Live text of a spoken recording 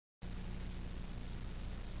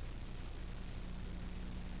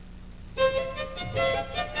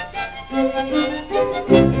You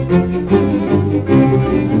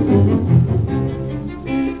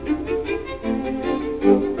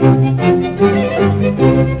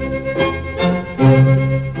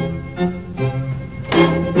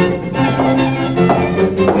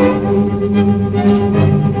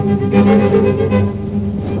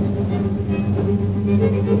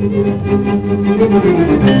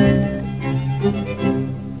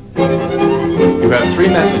have 3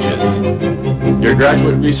 messages. Your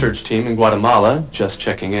graduate research team in Guatemala, just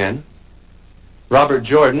checking in. Robert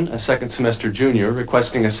Jordan, a second semester junior,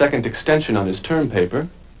 requesting a second extension on his term paper.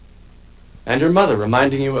 And your mother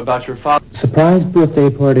reminding you about your father. Surprise birthday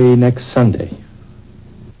party next Sunday.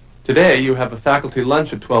 Today you have a faculty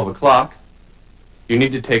lunch at 12 o'clock. You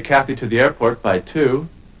need to take Kathy to the airport by 2.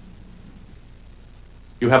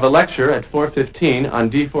 You have a lecture at 4:15 on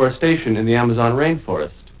deforestation in the Amazon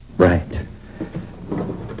rainforest. Right.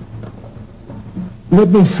 Let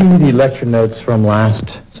me see the lecture notes from last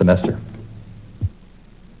semester.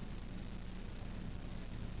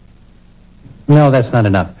 No, that's not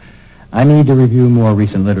enough. I need to review more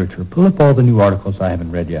recent literature. Pull up all the new articles I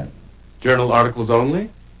haven't read yet. Journal articles only?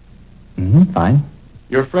 Fine.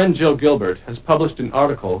 Your friend Jill Gilbert has published an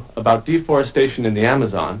article about deforestation in the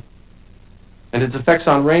Amazon and its effects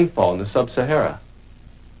on rainfall in the sub-Sahara.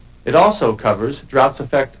 It also covers drought's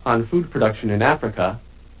effect on food production in Africa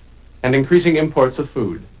and increasing imports of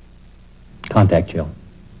food. Contact Jill.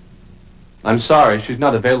 I'm sorry, she's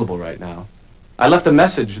not available right now. I left a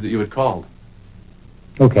message that you had called.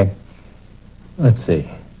 Okay. Let's see.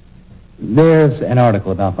 There's an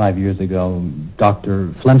article about 5 years ago, Dr.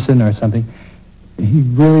 Flemson or something. He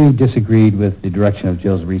really disagreed with the direction of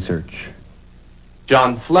Jill's research.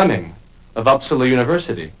 John Fleming of Uppsala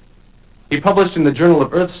University. He published in the Journal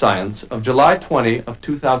of Earth Science of July 20 of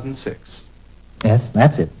 2006. Yes,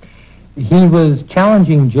 that's it. He was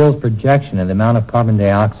challenging Jill's projection of the amount of carbon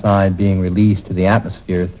dioxide being released to the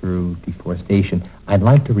atmosphere through deforestation. I'd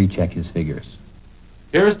like to recheck his figures.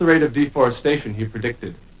 Here is the rate of deforestation he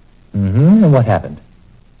predicted. And what happened?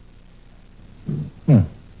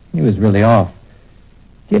 He was really off.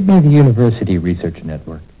 Give me the University Research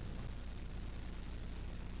Network.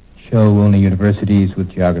 Show only universities with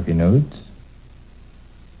geography nodes.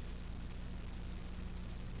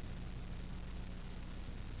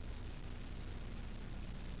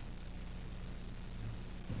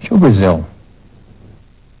 Show Brazil.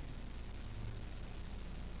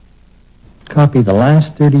 Copy the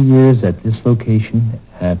last 30 years at this location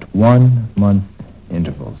at 1-month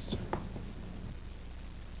intervals.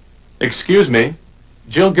 Excuse me.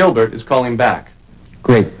 Jill Gilbert is calling back.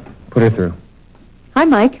 Great. Put her through. Hi,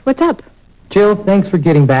 Mike. What's up? Jill, thanks for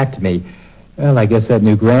getting back to me. Well, I guess that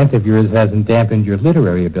new grant of yours hasn't dampened your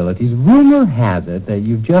literary abilities. Rumor has it that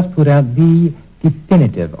you've just put out the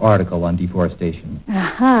definitive article on deforestation.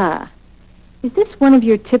 Aha. Is this one of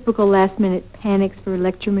your typical last-minute panics for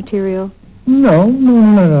lecture material?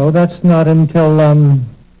 No. That's not until,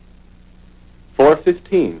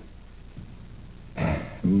 4:15.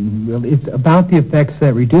 Well, it's about the effects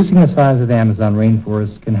that reducing the size of the Amazon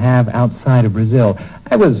rainforest can have outside of Brazil.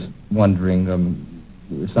 I was wondering,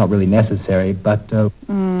 it's not really necessary, but...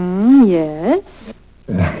 Yes?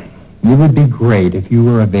 It would be great if you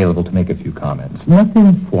were available to make a few comments.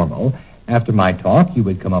 Nothing formal. After my talk, you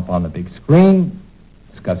would come up on the big screen,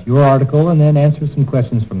 discuss your article, and then answer some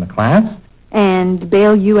questions from the class. And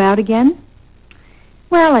bail you out again?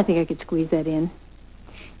 Well, I think I could squeeze that in.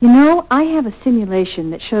 You know, I have a simulation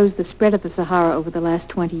that shows the spread of the Sahara over the last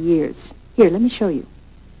 20 years. Here, let me show you.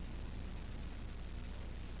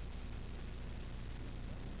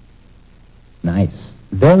 Nice.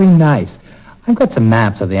 Very nice. I've got some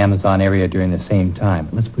maps of the Amazon area during the same time.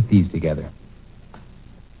 Let's put these together.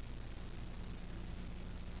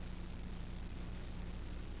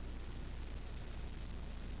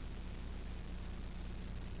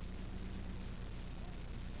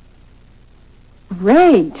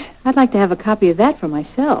 Great. I'd like to have a copy of that for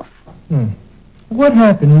myself. What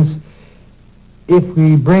happens if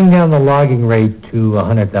we bring down the logging rate to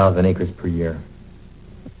 100,000 acres per year?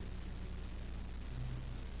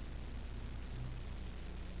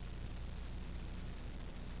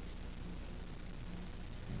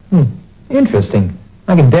 Interesting.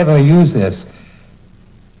 I can definitely use this.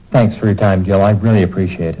 Thanks for your time, Jill. I really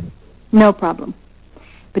appreciate it. No problem.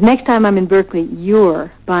 But next time I'm in Berkeley,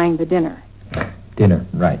 you're buying the dinner. Dinner,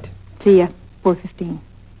 right. See ya, 4:15.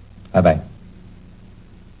 Bye-bye.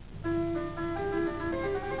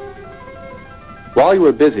 While you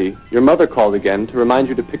were busy, your mother called again to remind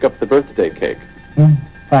you to pick up the birthday cake.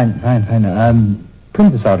 Fine.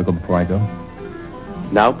 Print this article before I go.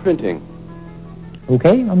 Now printing.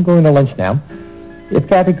 Okay, I'm going to lunch now. If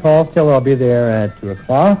Kathy calls, tell her I'll be there at 2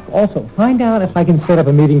 o'clock. Also, find out if I can set up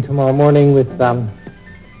a meeting tomorrow morning with, Tom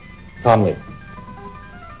Lee.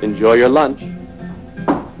 Enjoy your lunch.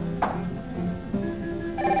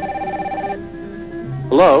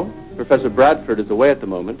 Hello? Professor Bradford is away at the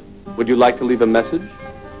moment. Would you like to leave a message?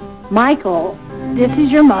 Michael, this is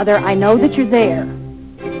your mother. I know that you're there.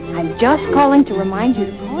 I'm just calling to remind you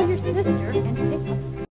to call your sister